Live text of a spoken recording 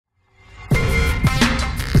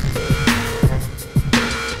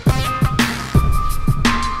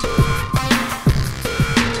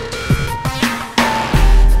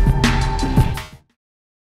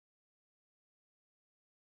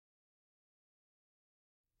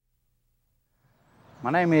My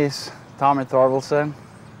name is Tommi Thorvildsen.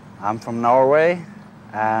 I'm from Norway,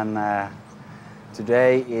 and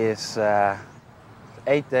today is 8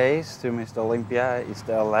 days to Mr. Olympia. It's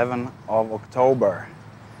the 11th of October,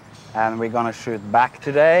 and we're gonna shoot back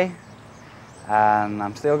today. And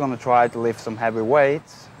I'm still gonna try to lift some heavy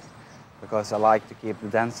weights because I like to keep the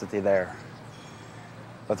density there.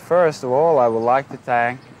 But first of all, I would like to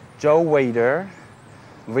thank Joe Wader,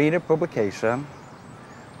 Reader Publication,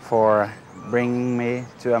 for bringing me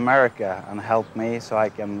to America and helped me so I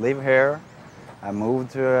can live here. I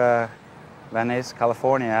moved to Venice,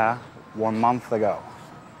 California 1 month ago.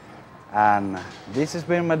 And this has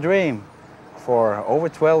been my dream for over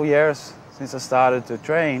 12 years since I started to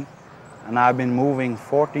train. And I've been moving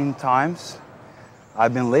 14 times.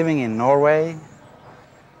 I've been living in Norway,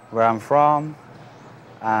 where I'm from,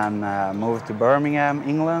 and moved to Birmingham,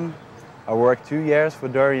 England. I worked 2 years for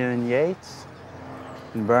Dorian Yates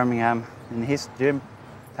in Birmingham in his gym,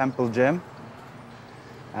 Temple Gym.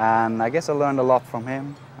 And I guess I learned a lot from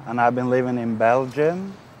him. And I've been living in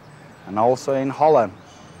Belgium and also in Holland.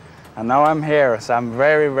 And now I'm here, so I'm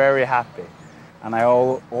very, very happy. And I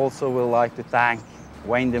also would like to thank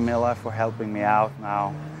Wayne DeMiller for helping me out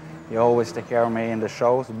now. He always takes care of me in the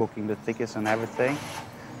shows, booking the tickets and everything.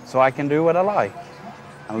 So I can do what I like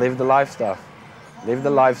and live the lifestyle. Live the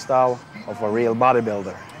lifestyle of a real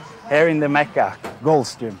bodybuilder. Here in the Mecca,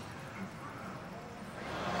 Gold's Gym.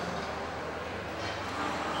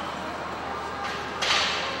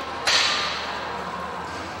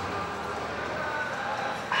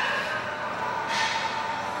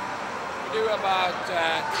 We do about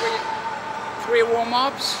three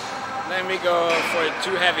warm-ups, then we go for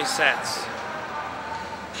 2 heavy sets.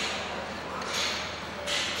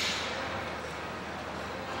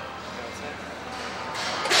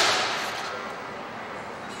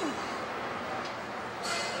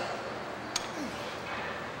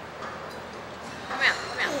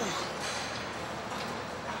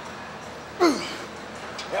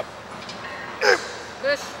 Yep.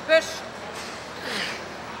 Push, push.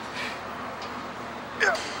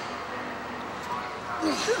 Yeah.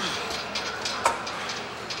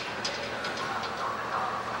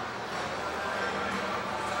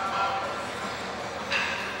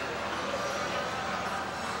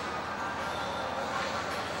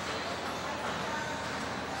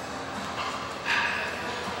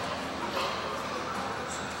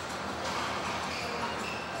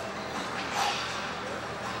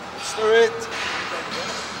 Let's do it.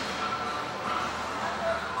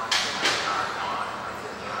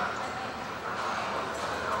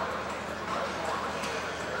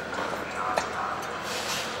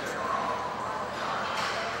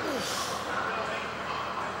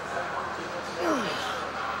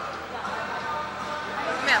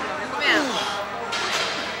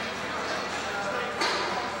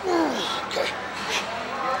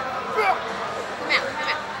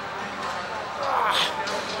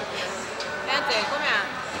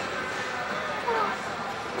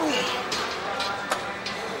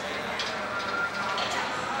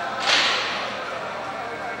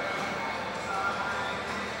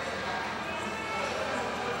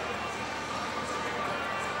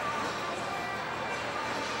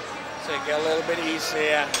 Take it a little bit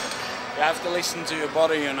easier. You have to listen to your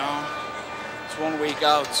body, you know. It's 1 week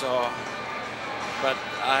out, so. But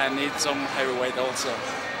I need some heavy weight also.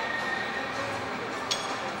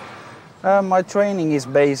 My training is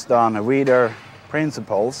based on Reader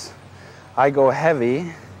principles. I go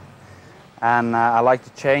heavy, and I like to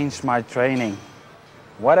change my training.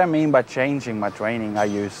 What I mean by changing my training, I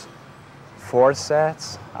use 4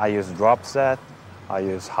 sets, I use drop set, I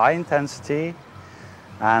use high intensity,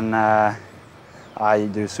 and I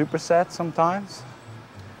do supersets sometimes.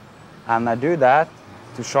 And I do that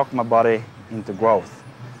to shock my body into growth.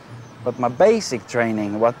 But my basic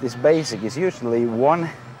training, what is basic, is usually 1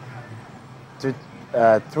 to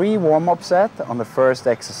 3 warm-up sets on the first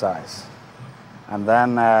exercise. And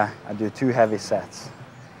then I do 2 heavy sets.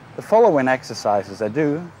 The following exercises I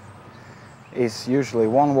do is usually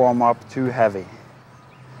 1 warm-up, 2 heavy.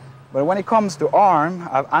 But when it comes to arm,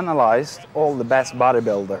 I've analyzed all the best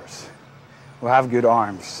bodybuilders who have good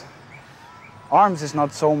arms. Arms is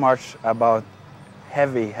not so much about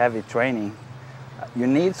heavy training. You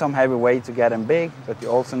need some heavy weight to get them big, but you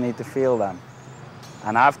also need to feel them.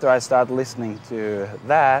 And after I start listening to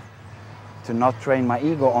that, to not train my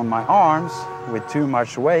ego on my arms with too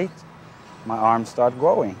much weight, my arms start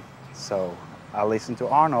growing. So I listen to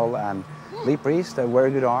Arnold and Lee Priest, they have very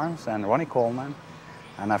good arms, and Ronnie Coleman.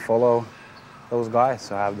 And I follow those guys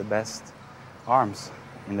who have the best arms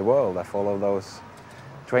in the world. I follow those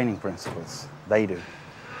training principles they do.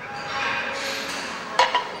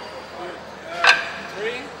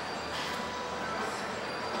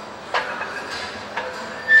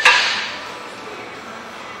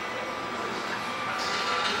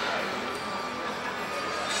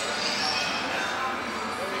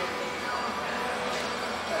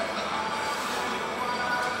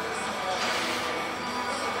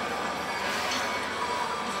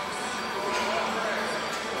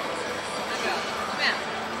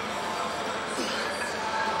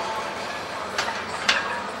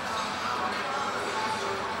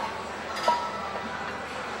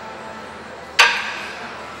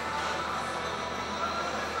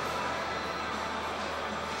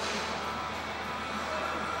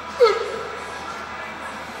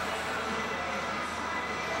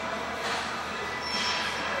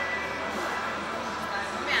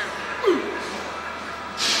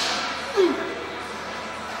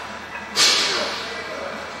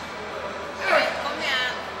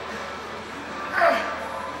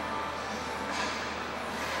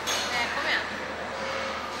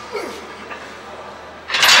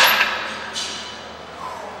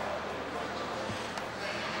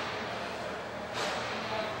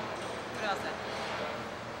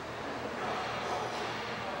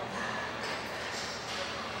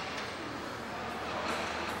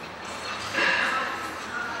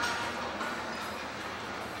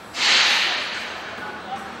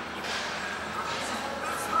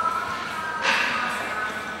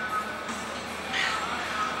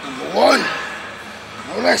 1.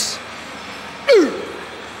 No less.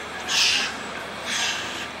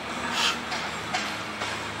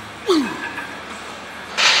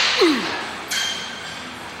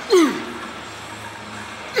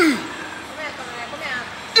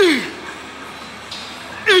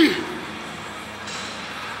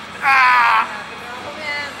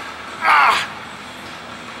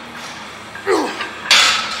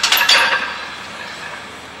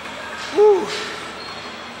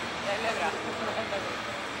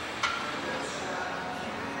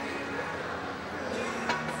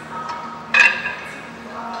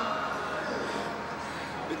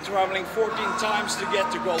 Been traveling 14 times to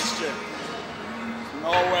get to Gold Strip.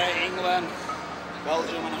 Norway, England,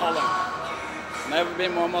 Belgium and Holland. Never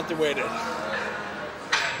been more motivated.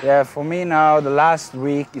 Yeah, for me now the last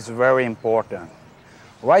week is very important.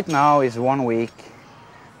 Right now is 1 week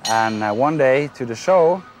and 1 day to the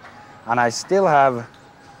show, and I still have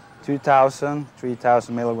 2,000,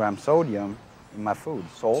 3,000 milligrams sodium in my food,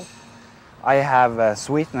 salt. I have a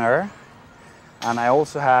sweetener, and I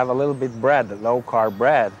also have a little bit bread, low carb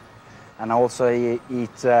bread, and I also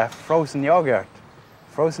eat frozen yogurt.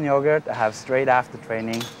 Frozen yogurt I have straight after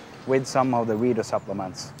training with some of the Mocvideo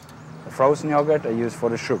supplements. The frozen yogurt I use for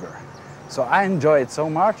the sugar. So I enjoy it so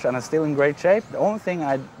much and I'm still in great shape. The only thing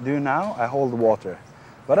I do now, I hold water.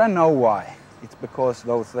 But I know why. It's because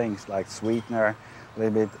those things like sweetener, a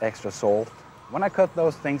little bit extra salt. When I cut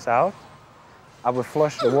those things out, I will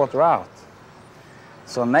flush the water out.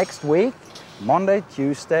 So next week, Monday,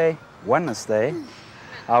 Tuesday, Wednesday,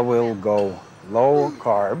 I will go low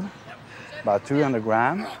carb, about 200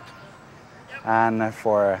 grams. And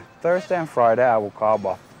for Thursday and Friday, I will carb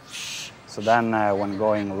up. So then when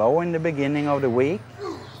going low in the beginning of the week,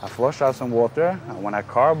 I flush out some water. And when I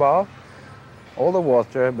carb up, all the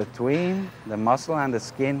water between the muscle and the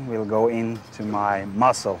skin will go into my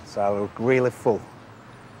muscle. So I look really full.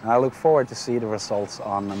 And I look forward to see the results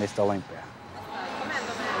on Mr. Olympia.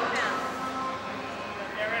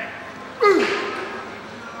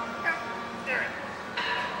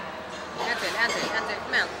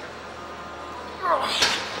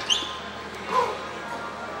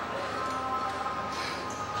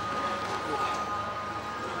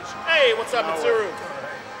 Hey, what's up, Mitsuru?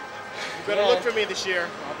 You better look for me this year.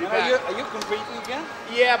 I'll be back. Are you competing again?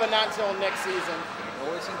 Yeah, but not until next season.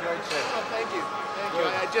 Always in great shape. Oh, thank you. Thank you.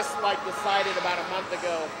 I just decided about a month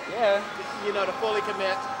ago. Yeah. You know, to fully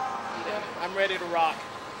commit. Yeah, I'm ready to rock.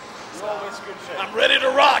 You're always good shape. I'm ready to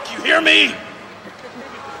rock. You hear me?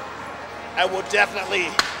 I will definitely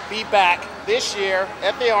be back this year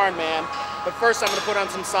at the Ironman. But first, I'm going to put on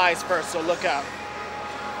some size first. So look out.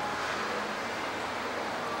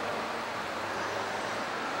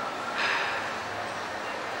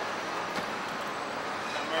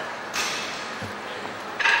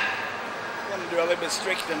 Do a little bit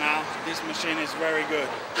stricter now. This machine is very good.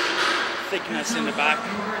 Thickness in the back.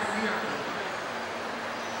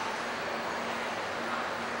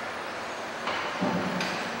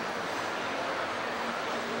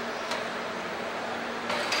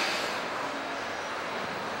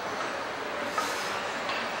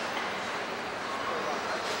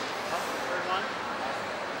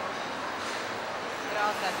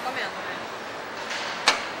 Kom igen.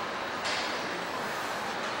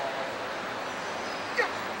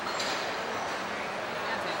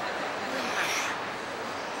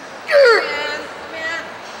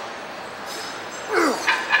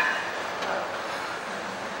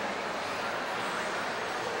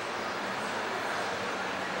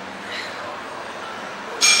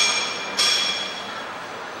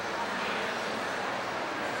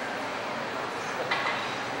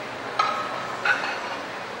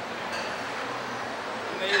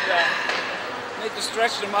 Need to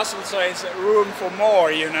stretch the muscle so it's room for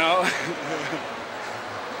more, you know.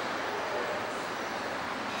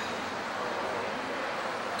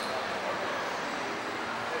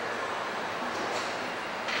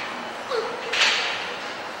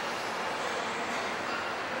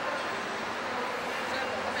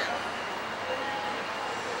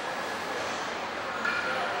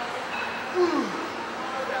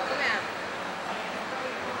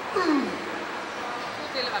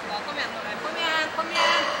 Kom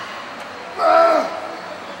igen.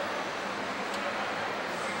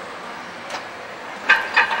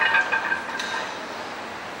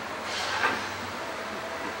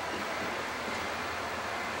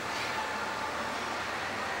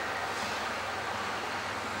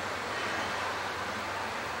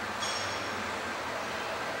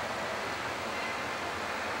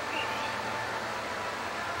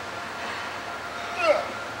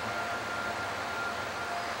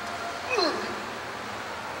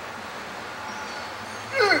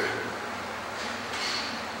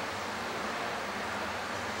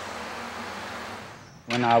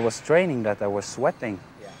 when I was training that I was sweating.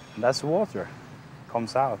 Yeah. That's water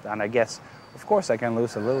comes out, and I guess, of course, I can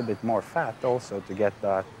lose a little bit more fat also to get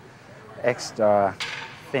that extra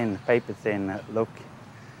thin, paper thin look,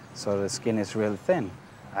 so the skin is really thin.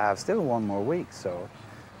 I have still 1 more week, so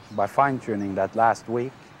by fine tuning that last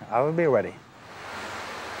week, I will be ready.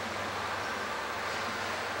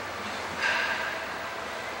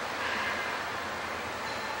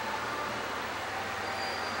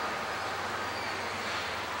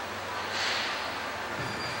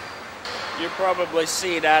 You probably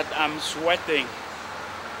see that I'm sweating,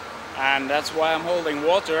 and that's why I'm holding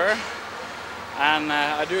water, and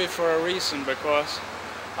I do it for a reason, because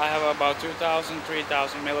I have about 2,000,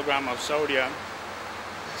 3,000 milligrams of sodium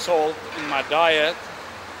salt in my diet,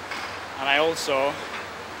 and I also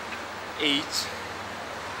eat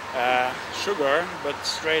sugar, but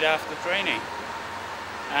straight after training.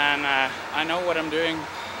 And I know what I'm doing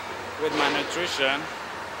with my nutrition.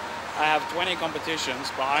 I have 20 competitions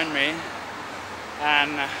behind me,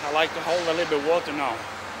 and I like to hold a little bit of water now,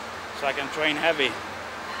 so I can train heavy.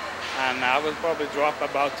 And I will probably drop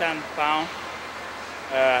about 10 pounds,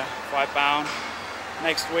 5 pounds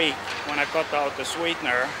next week when I cut out the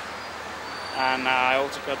sweetener, and I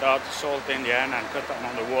also cut out the salt in the end and cut down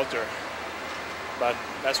on the water. But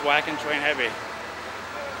that's why I can train heavy.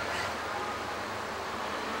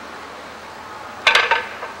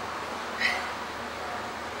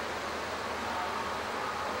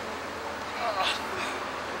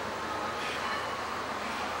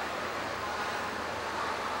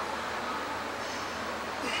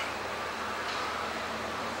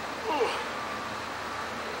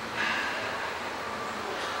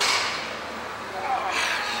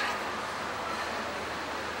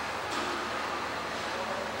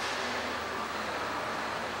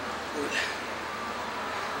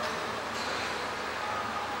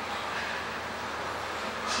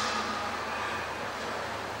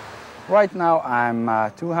 Right now I'm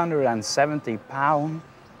 270 pounds.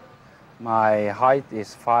 My height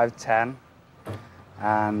is 5'10",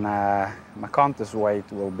 and my contest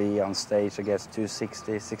weight will be on stage, I guess,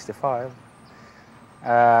 260, 65.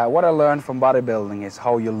 What I learned from bodybuilding is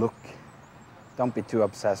how you look. Don't be too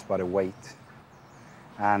obsessed by the weight,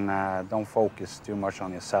 and don't focus too much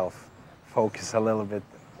on yourself. Focus a little bit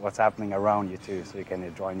what's happening around you too, so you can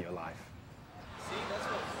enjoy your life.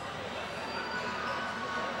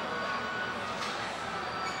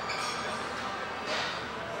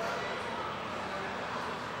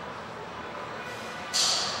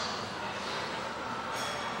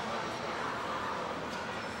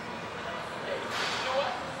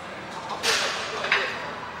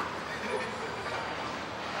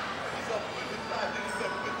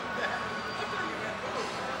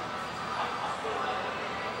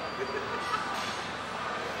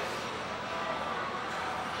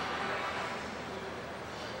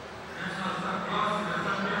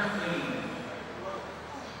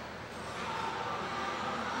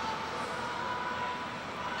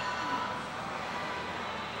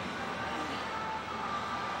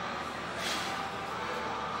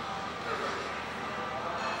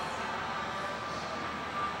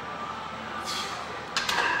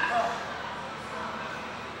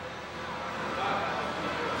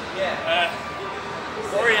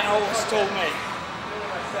 Dorian always told me,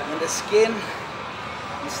 when the skin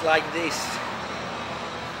is like this,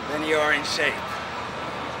 then you are in shape.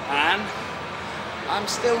 And I'm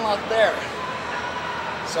still not there.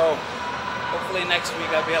 So hopefully next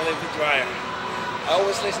week I'll be a little bit drier. I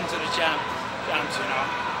always listen to the champs, you know.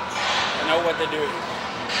 I know what they do.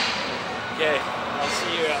 Okay, I'll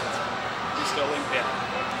see you at Mr. Olympia.